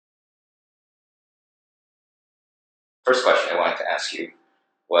first question I wanted to ask you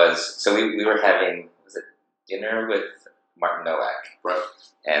was, so we were having, was it dinner with Martin Nowak? Right.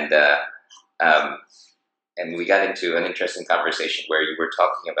 And and we got into an interesting conversation where you were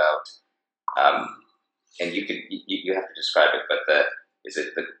talking about, and you have to describe it, but is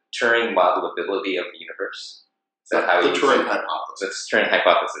it the Turing modelability of the universe? Is that how the you Turing hypothesis. The Turing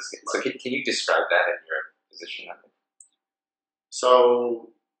hypothesis. Right. So can you describe that in your position on it?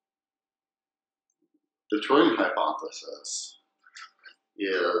 So the Turing hypothesis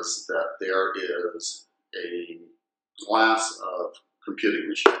is that there is a class of computing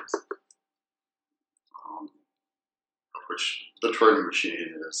machines, of which the Turing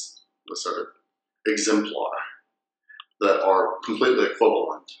machine is the sort of exemplar, that are completely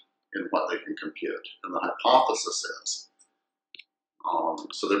equivalent in what they can compute. And the hypothesis is,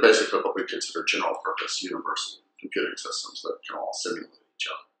 so they're basically what we consider general purpose universal computing systems that can all simulate each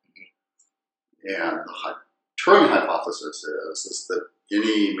other. And the Turing hypothesis is that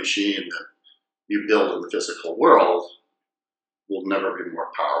any machine that you build in the physical world will never be more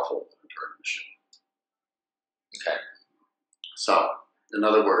powerful than a Turing machine. Okay. So, in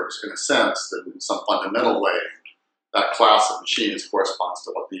other words, in a sense, that in some fundamental way, that class of machines corresponds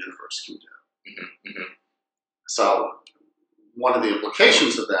to what the universe can do. Mm-hmm. Mm-hmm. So, one of the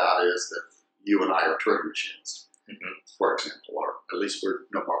implications of that is that you and I are Turing machines, for example, or at least we're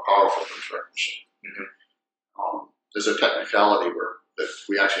no more powerful than Turing machine. There's a technicality where that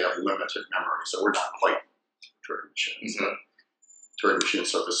we actually have limited memory, so we're not quite Turing machines. But Turing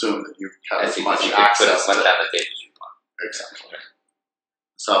machines sort of assume that you have as much access to down the tape as you want. Exactly.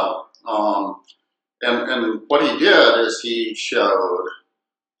 So, and what he did is he showed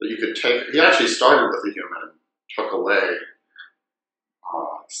that you could take. He actually started with a human and took away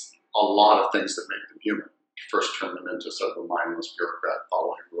a lot of things that make them human. First turned them into sort of a mindless bureaucrat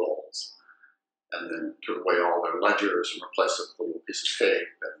following rules, and then took away all their ledgers and replaced it with a little piece of tape,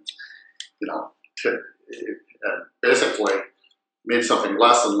 and and basically made something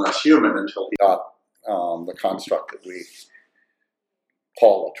less and less human until he got the construct that we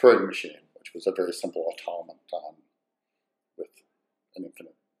call a Turing machine, which was a very simple automaton with an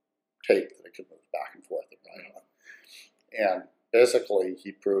infinite tape that it could move back and forth and write on. And basically,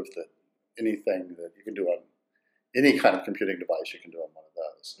 he proved that anything that you can do on any kind of computing device, you can do on one of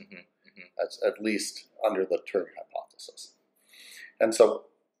those. That's at least under the Turing hypothesis. And so,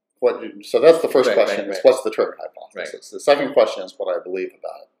 so that's the first question: is what's the Turing hypothesis? Right. The second question is what I believe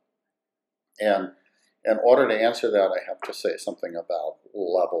about it. And in order to answer that, I have to say something about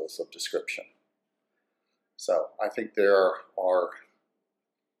levels of description. So I think there are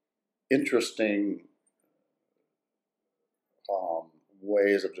interesting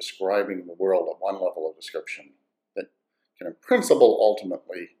ways of describing the world at one level of description that can, in principle,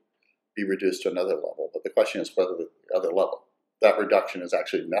 ultimately be reduced to another level. But the question is whether the other level, that reduction is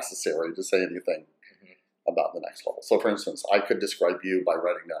actually necessary to say anything about the next level. So, for instance, I could describe you by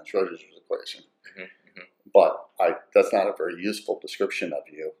writing down Schrodinger's equation, but that's not a very useful description of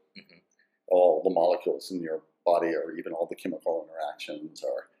you. All the molecules in your body, or even all the chemical interactions,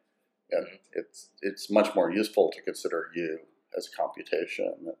 it's much more useful to consider you as a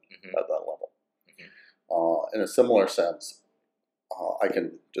computation at that level. In a similar sense, I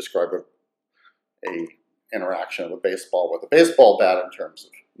can describe a interaction of a baseball with a baseball bat in terms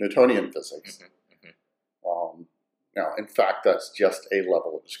of Newtonian physics. Now, in fact, that's just a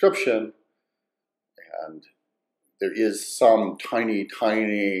level of description, and there is some tiny,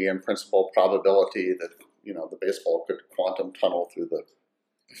 in principle, probability that the baseball could quantum tunnel through the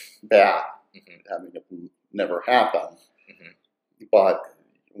bat, having it never happen. But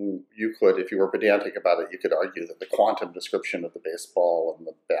you could, if you were pedantic about it, you could argue that the quantum description of the baseball and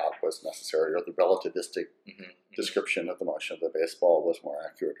the bat was necessary, or the relativistic description of the motion of the baseball was more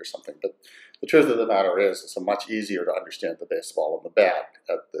accurate or something. But the truth of the matter is, it's much easier to understand the baseball and the bat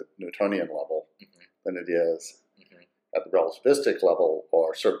at the Newtonian level than it is at the relativistic level,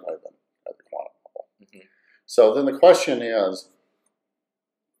 or certainly than at the quantum level. So then the question is,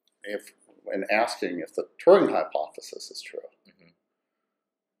 when asking if the Turing hypothesis is true,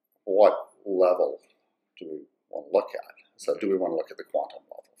 what level do we want to look at? So do we want to look at the quantum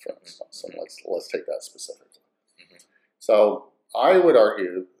level, for instance? And let's take that specifically. So I would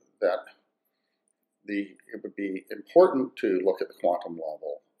argue that it would be important to look at the quantum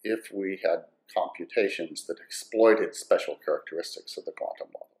level if we had computations that exploited special characteristics of the quantum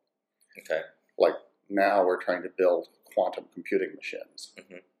level. Okay. Like now we're trying to build quantum computing machines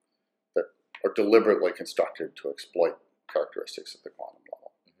that are deliberately constructed to exploit characteristics of the quantum level.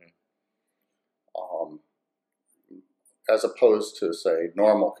 As opposed to, say,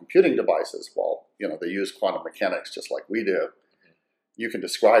 normal computing devices. Well, they use quantum mechanics just like we do. You can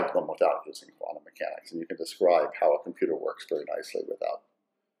describe them without using quantum mechanics, and you can describe how a computer works very nicely without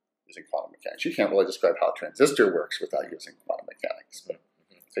using quantum mechanics. You can't really describe how a transistor works without using quantum mechanics. But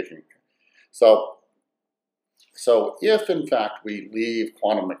so if in fact we leave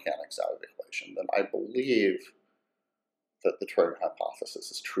quantum mechanics out of the equation, then I believe that the Turing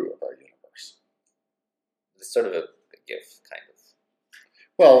hypothesis is true of our universe. It's sort of a gift, kind of.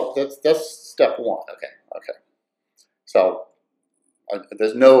 Well, that's step one. Okay. So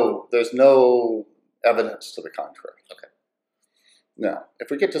there's no evidence to the contrary. Okay. Now, if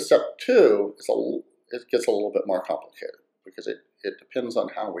we get to step two, it gets a little bit more complicated because it depends on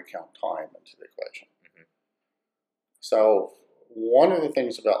how we count time into the equation. So one of the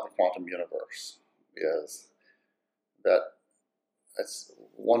things about the quantum universe is that it's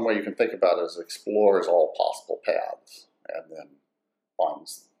one way you can think about it is explores all possible paths and then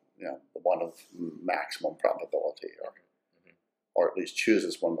finds the one of maximum probability or at least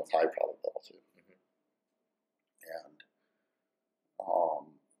chooses one with high probability. And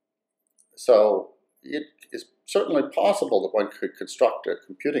so it is certainly possible that one could construct a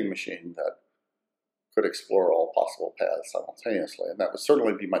computing machine that could explore all possible paths simultaneously, and that would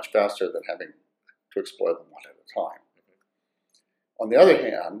certainly be much faster than having to explore them one at a time. On the other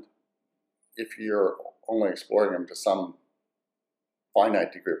hand, if you're only exploring them to some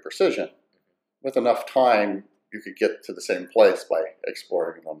finite degree of precision, with enough time, you could get to the same place by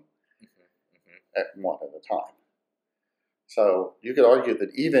exploring them at one at a time. So you could argue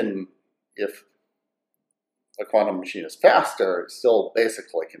that even if a quantum machine is faster, it still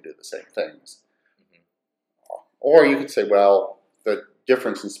basically can do the same things. Or you could say, well, the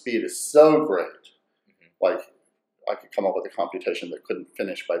difference in speed is so great, like I could come up with a computation that couldn't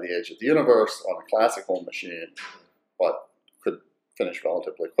finish by the age of the universe on a classical machine, but could finish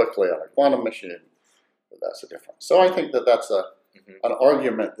relatively quickly on a quantum machine. But that's the difference. So I think that that's an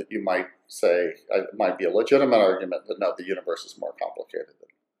argument that you might say, it might be a legitimate argument that no, the universe is more complicated.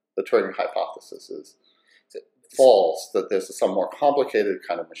 The Turing hypothesis is false, that there's some more complicated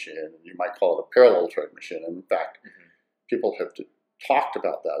kind of machine, and you might call it a parallel Turing machine. And in fact, people have talked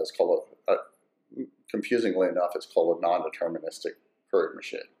about that. It's called, confusingly enough, it's called a non-deterministic Turing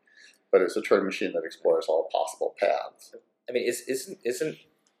machine. But it's a Turing machine that explores all possible paths. I mean, isn't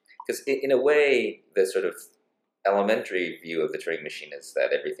because in a way, the sort of elementary view of the Turing machine is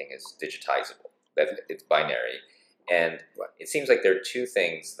that everything is digitizable, that it's binary. And it seems like there are two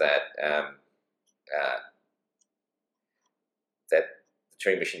things that that the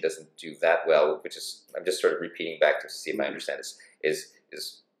Turing machine doesn't do that well, which is, I'm just sort of repeating back to see if I understand this,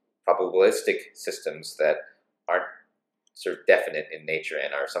 is probabilistic systems that aren't sort of definite in nature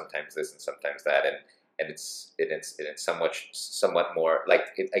and are sometimes this and sometimes that, and it's somewhat more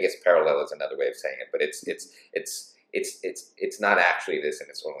like I guess parallel is another way of saying it, but it's not actually this and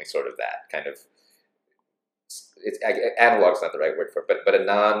it's only sort of that kind of. Analog is not the right word for it, but a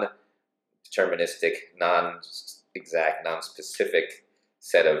non-deterministic, non-exact, non-specific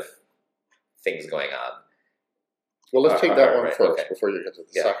set of things going on. Well, let's take that one first before you get to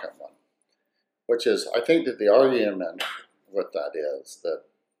the second one, which is, I think that the argument with that is that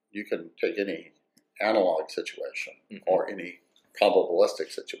you can take any analog situation or any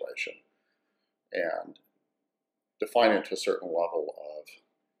probabilistic situation and define it to a certain level of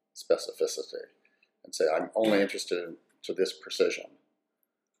specificity and say, I'm only interested to this precision.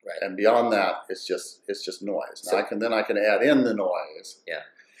 Right. And beyond that, it's just noise. Now, I can add in the noise. Yeah.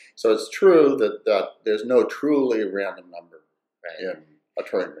 So it's true that there's no truly random number in a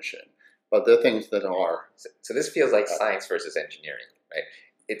Turing machine, but there are things that are. So this feels like science versus engineering, right?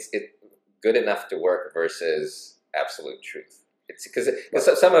 It's good enough to work versus absolute truth. It's because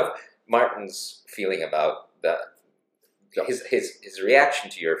some of Martin's feeling about his reaction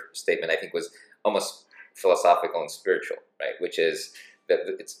to your statement, I think, was almost philosophical and spiritual, right? Which is that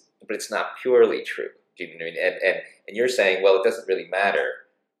it's not purely true. Do you know what I mean? And you're saying, well, it doesn't really matter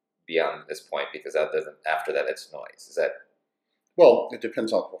beyond this point because after that it's noise. Is that? Well, it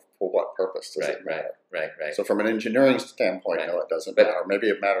depends on for what purpose does it matter. Right. So from an enginering standpoint, no, it doesn't matter. Maybe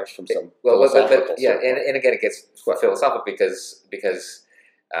it matters from some philosophical standpoint. And again, it gets philosophical because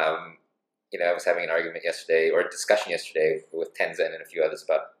I was having an argument yesterday or a discussion yesterday with Tenzin and a few others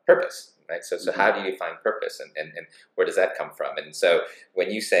about purpose. Right? So how do you define purpose and where does that come from? And so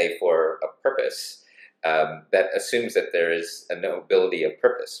when you say for a purpose, that assumes that there is a knowability of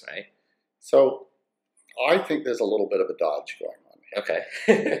purpose, right? So I think there's a little bit of a dodge going on here.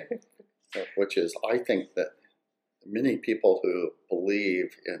 Okay. Which is, I think that many people who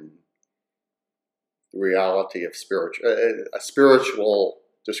believe in the reality of a spiritual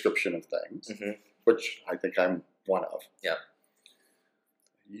description of things, which I think I'm one of, Yeah.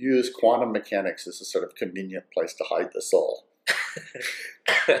 use quantum mechanics as a sort of convenient place to hide the soul.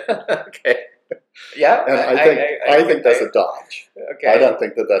 Okay. Yeah. And I think that's a dodge. Okay. I don't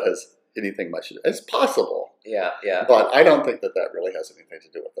think that has anything much to do. It's possible. Yeah. Yeah. But I don't think that really has anything to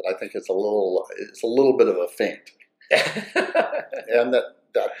do with it. I think it's a little bit of a feint. And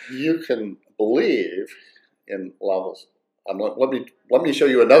that you can believe in levels. Let me show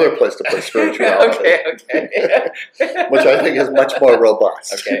you another place to put spirituality. Okay. Which I think is much more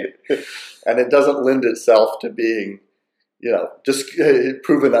robust. Okay. And it doesn't lend itself to being, just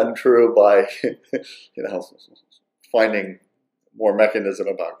proven untrue by, finding more mechanism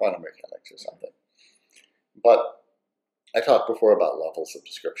about quantum mechanics or something. But I talked before about levels of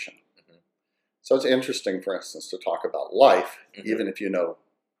description. Mm-hmm. So it's interesting, for instance, to talk about life, mm-hmm. even if you know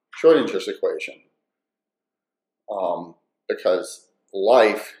Schrodinger's equation, because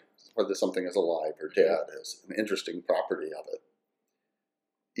life, whether something is alive or dead, is an interesting property of it,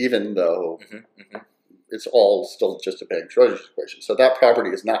 even though mm-hmm. Mm-hmm. it's all still just obeying Schrodinger's equation. So that property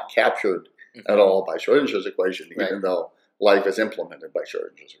is not captured mm-hmm. at all by Schrodinger's equation, right. even though life is implemented by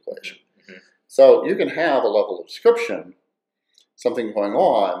Schrodinger's equation. Mm-hmm. So you can have a level of description, something going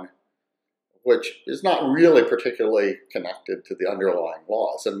on, which is not really particularly connected to the underlying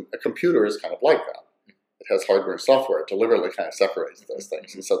laws. And a computer is kind of like that. It has hardware and software. It deliberately kind of separates those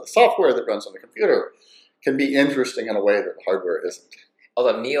things. And so the software that runs on the computer can be interesting in a way that the hardware isn't.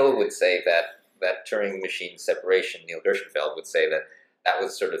 Although Neil would say that Turing machine separation, Neil Gershenfeld would say that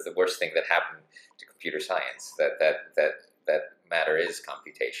was sort of the worst thing that happened to computer science, that matter is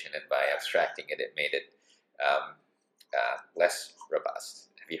computation, and by abstracting it, it made it less robust.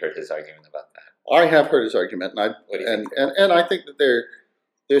 Have you heard his argument about that? I have heard his argument, What do you think? And I think that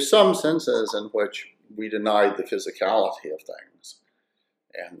there's some senses in which we denied the physicality of things,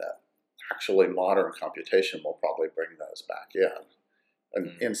 and that actually modern computation will probably bring those back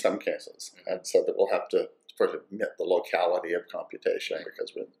in some cases. Mm-hmm. And so that we'll have to sort of admit the locality of computation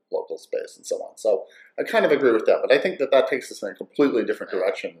because we're in local space and so on. So I kind of agree with that, but I think that takes us in a completely different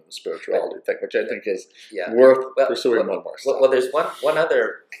direction than the spirituality thing, which I think is worth pursuing one more step. Well, there's one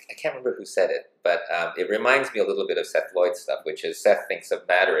other, I can't remember who said it, but it reminds me a little bit of Seth Lloyd's stuff, which is Seth thinks of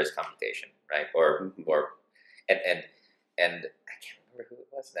matter as computation, right? And I can't remember who it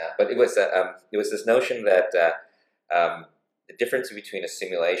was now, but it was this notion that the difference between a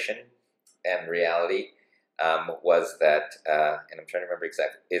simulation and reality was that, and I'm trying to remember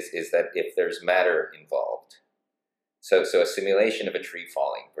exactly, is that if there's matter involved, so a simulation of a tree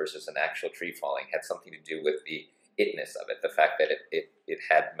falling versus an actual tree falling had something to do with the itness of it, the fact that it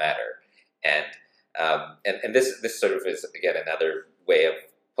had matter, and this sort of is again another way of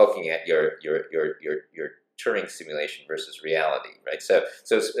poking at your Turing simulation versus reality, right? So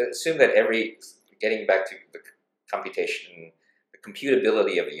assume that getting back to the computation, the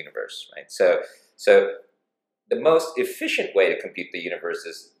computability of the universe, right? So the most efficient way to compute the universe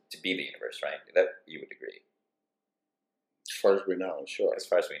is to be the universe, right? That you would agree. As far as we know, sure. As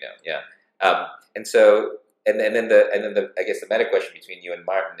far as we know, yeah. And then the I guess the meta question between you and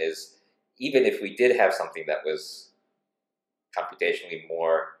Martin is, even if we did have something that was computationally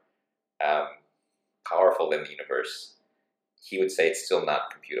more powerful than the universe, he would say it's still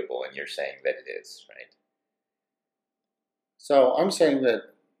not computable, and you're saying that it is, right? So I'm saying that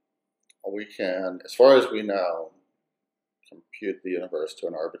we can, as far as we know, compute the universe to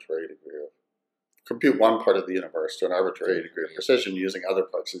an arbitrary degree compute one part of the universe to an arbitrary degree of precision using other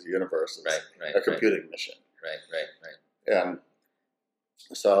parts of the universe as a computing machine. Right. And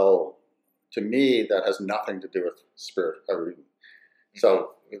so, to me, that has nothing to do with spirit.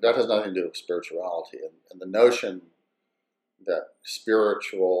 So that has nothing to do with spirituality, and the notion that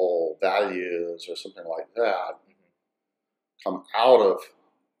spiritual values or something like that come out of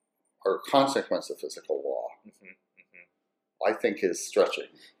or consequence of physical law, I think is stretching.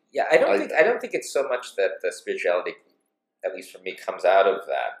 Yeah, I don't think it's so much that the spirituality, at least for me, comes out of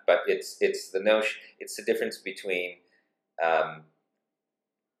that, but it's the notion. It's the difference between,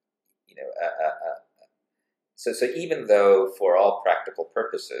 So even though for all practical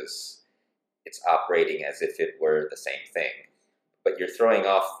purposes, it's operating as if it were the same thing, but you're throwing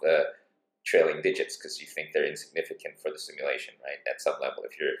off the trailing digits because you think they're insignificant for the simulation, right? At some level,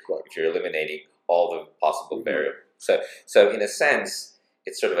 if you're eliminating all the possible variables. So in a sense,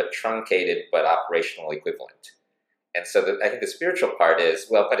 it's sort of a truncated but operational equivalent. And so I think the spiritual part is,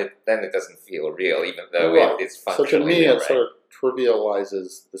 well, but then it doesn't feel real, even though it's functionally So to me, real, it's sort of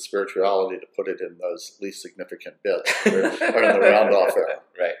trivializes the spirituality to put it in those least significant bits or in the round-off era.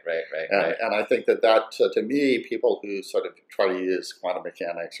 Right. And I think that to me, people who sort of try to use quantum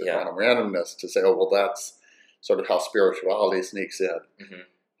mechanics or quantum randomness to say, oh, well, that's sort of how spirituality sneaks in.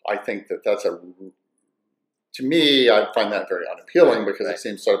 I think that's to me, I find that very unappealing because it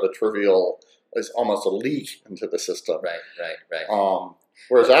seems sort of a trivial, it's almost a leak into the system. Right.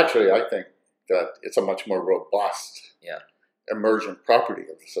 Whereas actually, I think that it's a much more robust, emergent property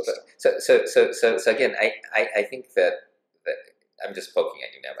of the system. So again, I think that I'm just poking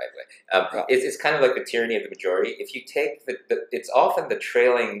at you now, by the way. It's kind of like the tyranny of the majority. If you take it's often the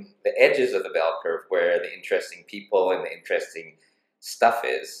edges of the bell curve where the interesting people and the interesting stuff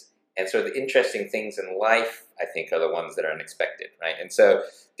is. And so the interesting things in life, I think, are the ones that are unexpected, right? And so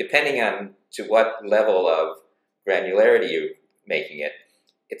depending on to what level of granularity you're making it,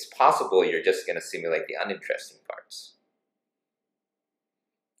 it's possible you're just going to simulate the uninteresting parts.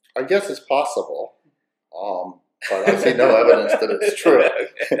 I guess it's possible, but I see no evidence that it's true.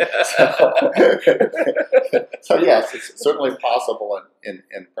 So yes, it's certainly possible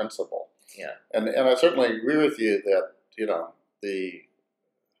in principle. Yeah. And I certainly agree with you that,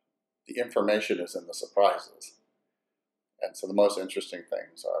 the information is in the surprises. And so the most interesting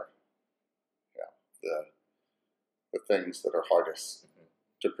things are the things that are hardest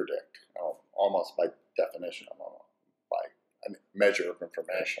to predict, almost by definition, by a measure of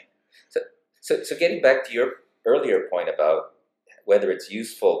information. So getting back to your earlier point about whether it's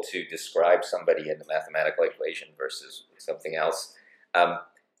useful to describe somebody in a mathematical equation versus something else,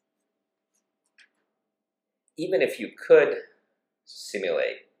 even if you could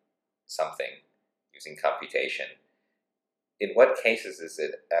simulate something using computation, in what cases is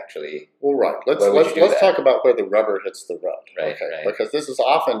it actually? Well, right. Let's talk about where the rubber hits the road. Right. Because this is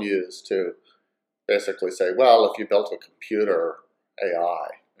often used to basically say, well, if you built a computer AI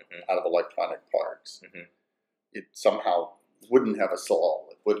out of electronic parts, it somehow wouldn't have a soul.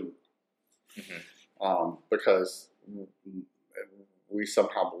 It wouldn't, because we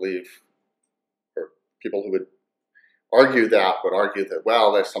somehow believe, or people who would argue that,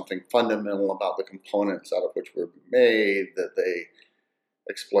 well, there's something fundamental about the components out of which we're made, that they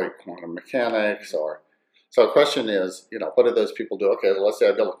exploit quantum mechanics. So the question is, what do those people do? Okay, let's say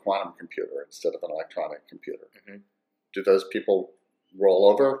I build a quantum computer instead of an electronic computer. Do those people roll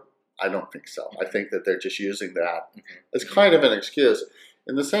over? I don't think so. I think that they're just using that as kind of an excuse,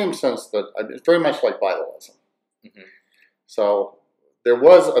 in the same sense that it's very much like vitalism. So there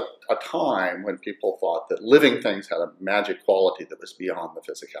was a time when people thought that living things had a magic quality that was beyond the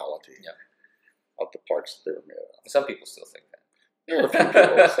physicality of the parts that they were made of. Some people still think that. There are a few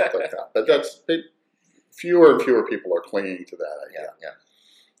people that still think that. But fewer and fewer people are clinging to that idea.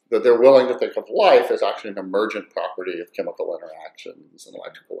 That they're willing to think of life as actually an emergent property of chemical interactions and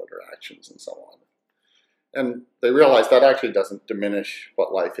electrical interactions and so on. And they realize that actually doesn't diminish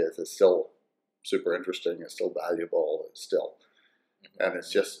what life is. It's still super interesting. It's still valuable. It's still... And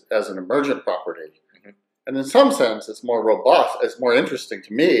it's just as an emergent property. And in some sense, it's more robust, it's more interesting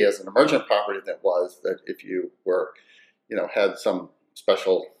to me as an emergent property than it was that if you were, had some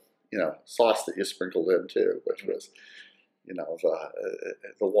special, sauce that you sprinkled into, which was,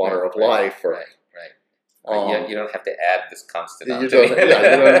 the water of life. Or, you don't have to add this constant. You didn't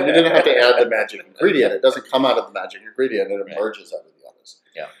have to add the magic ingredient. It doesn't come out of the magic ingredient. It emerges out of the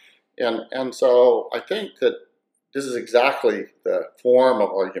others. And so I think that this is exactly the form of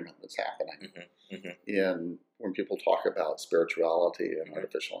argument that's happening when people talk about spirituality and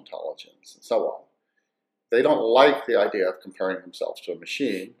artificial intelligence and so on. They don't like the idea of comparing themselves to a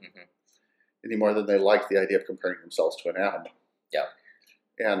machine any more than they like the idea of comparing themselves to an animal.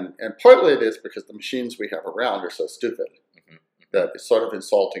 And partly it is because the machines we have around are so stupid that it's sort of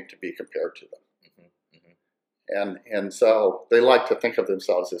insulting to be compared to them. And so they like to think of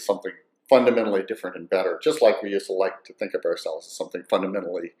themselves as something fundamentally different and better, just like we used to like to think of ourselves as something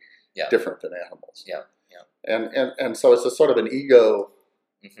fundamentally different than animals. And so it's a sort of an ego.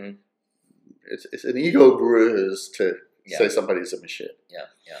 It's an ego bruise to say somebody's a machine.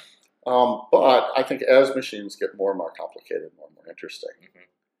 But I think as machines get more and more complicated, more and more interesting,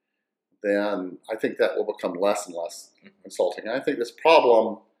 then I think that will become less and less insulting. And I think this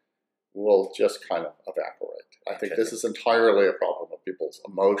problem will just kind of evaporate. I think this is entirely a problem of people's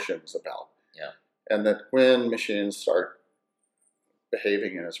emotions about. And that when machines start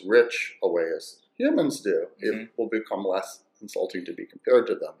behaving in as rich a way as humans do, it will become less insulting to be compared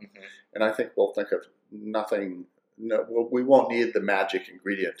to them. And I think we'll think of nothing, we won't need the magic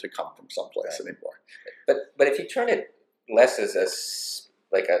ingredient to come from someplace anymore. But if you turn it less as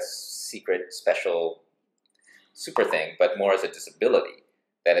like a secret, special super thing, but more as a disability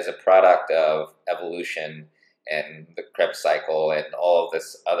that is a product of evolution and the Krebs cycle and all of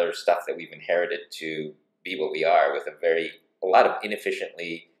this other stuff that we've inherited to be what we are, with a lot of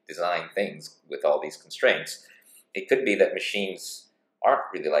inefficiently designed things with all these constraints. It could be that machines aren't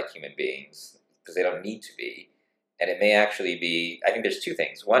really like human beings because they don't need to be. And it may actually be, I think there's two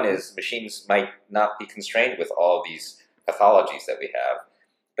things. One is machines might not be constrained with all of these pathologies that we have.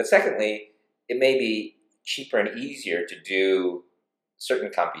 But secondly, it may be cheaper and easier to do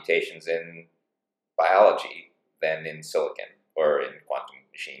certain computations in biology than in silicon or in quantum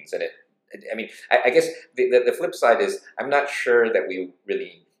machines. And I guess the flip side is I'm not sure that we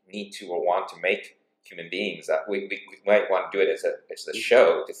really need to or want to make human beings. We might want to do it as a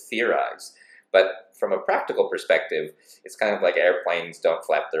show to theorize. But from a practical perspective, it's kind of like airplanes don't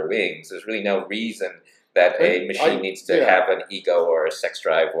flap their wings. There's really no reason that a machine needs to have an ego or a sex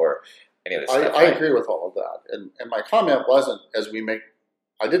drive or any of this stuff. I agree with all of that. And my comment wasn't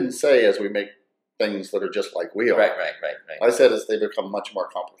I didn't say as we make things that are just like we are. Right. I said as they become much more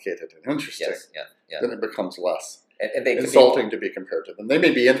complicated and interesting, then it becomes less insulting to be compared to them. They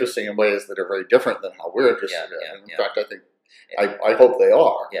may be interesting in ways that are very different than how we're interested in. In fact, I think I hope they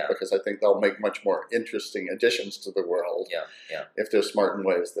are, because I think they'll make much more interesting additions to the world if they're smart in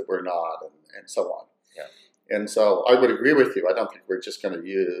ways that we're not, and so on. And so I would agree with you. I don't think we're just going to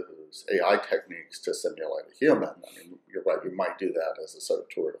use AI techniques to simulate a human. I mean, you're right, we might do that as a sort of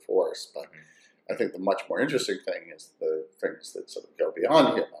tour de force, but I think the much more interesting thing is the things that sort of go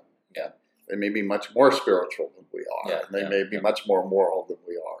beyond human. They may be much more spiritual than we are, and they may be much more moral than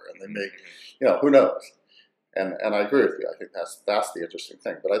we are, and they may, who knows? And I agree with you. I think that's the interesting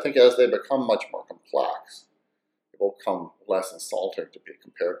thing. But I think as they become much more complex, it will become less insulting to be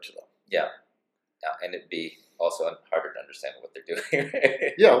compared to them. And it'd be also harder to understand what they're doing.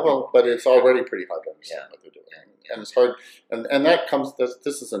 But it's already pretty hard to understand what they're doing. And it's hard. And that comes,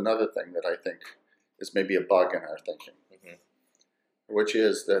 this is another thing that I think is maybe a bug in our thinking, which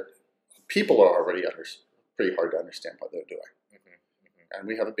is that people are already pretty hard to understand what they're doing. And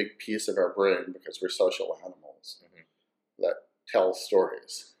we have a big piece of our brain, because we're social animals, that tells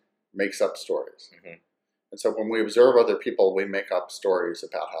stories, makes up stories. And so when we observe other people, we make up stories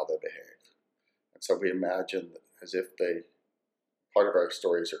about how they behave. And so we imagine as if part of our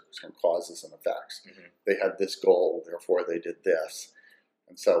stories are some causes and effects. They had this goal, therefore they did this.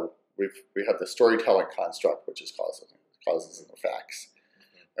 And so we have the storytelling construct, which is causes and effects.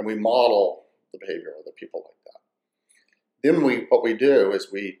 And we model the behavior of other people like that. Then what we do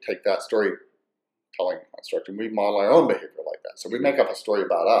is we take that storytelling construct and we model our own behavior like that. So we make up a story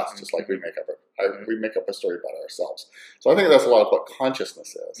about us, just like we make up a story about ourselves. So I think that's a lot of what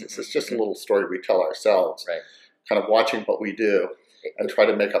consciousness is. It's just a little story we tell ourselves, kind of watching what we do and try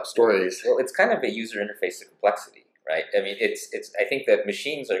to make up stories. Well, it's kind of a user interface to complexity, right? I mean, I think that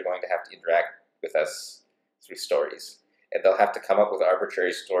machines are going to have to interact with us through stories. And they'll have to come up with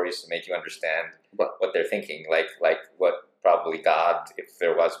arbitrary stories to make you understand what they're thinking, like what probably God, if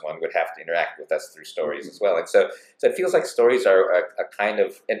there was one, would have to interact with us through stories as well. And so it feels like stories are a kind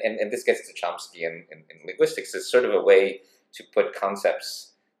of, and this gets to Chomsky and linguistics, is sort of a way to put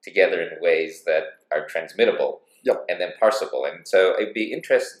concepts together in ways that are transmittable and then parsable. And so it'd be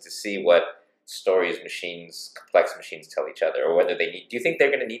interesting to see what stories complex machines tell each other, or whether they need. Do you think they're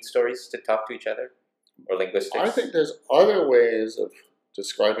going to need stories to talk to each other? Or linguistics? I think there's other ways of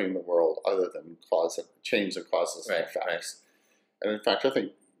describing the world other than chains of causes and effects. And in fact, I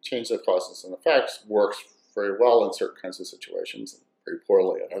think chains of causes and effects works very well in certain kinds of situations and very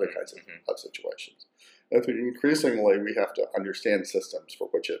poorly in other kinds of situations. I think increasingly we have to understand systems for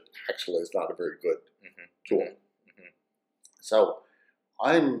which it actually is not a very good tool. So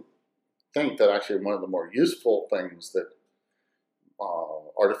I think that actually one of the more useful things that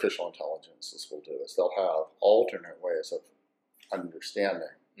artificial intelligences will do is they'll have alternate ways of understanding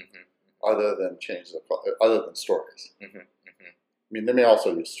other than stories. I mean, they may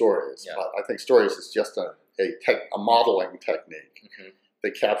also use stories, but I think stories is just a modeling technique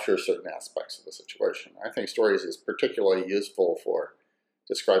that captures certain aspects of the situation. I think stories is particularly useful for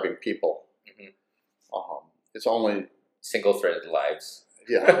describing people. It's only single-threaded lives.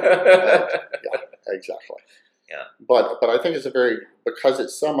 Exactly. But I think it's because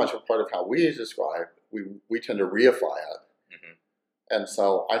it's so much a part of how we describe, we tend to reify it. And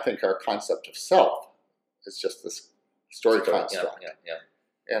so I think our concept of self is just this story construct.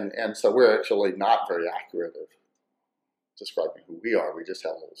 And so we're actually not very accurate at describing who we are. We just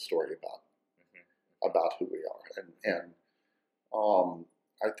have a little story about who we are. And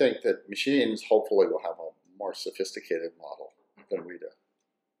I think that machines hopefully will have a more sophisticated model than we do.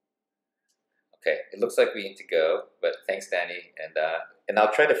 Okay, it looks like we need to go, but thanks, Danny, and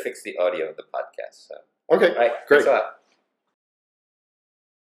I'll try to fix the audio of the podcast. So, Okay, all right, great. thanks a lot.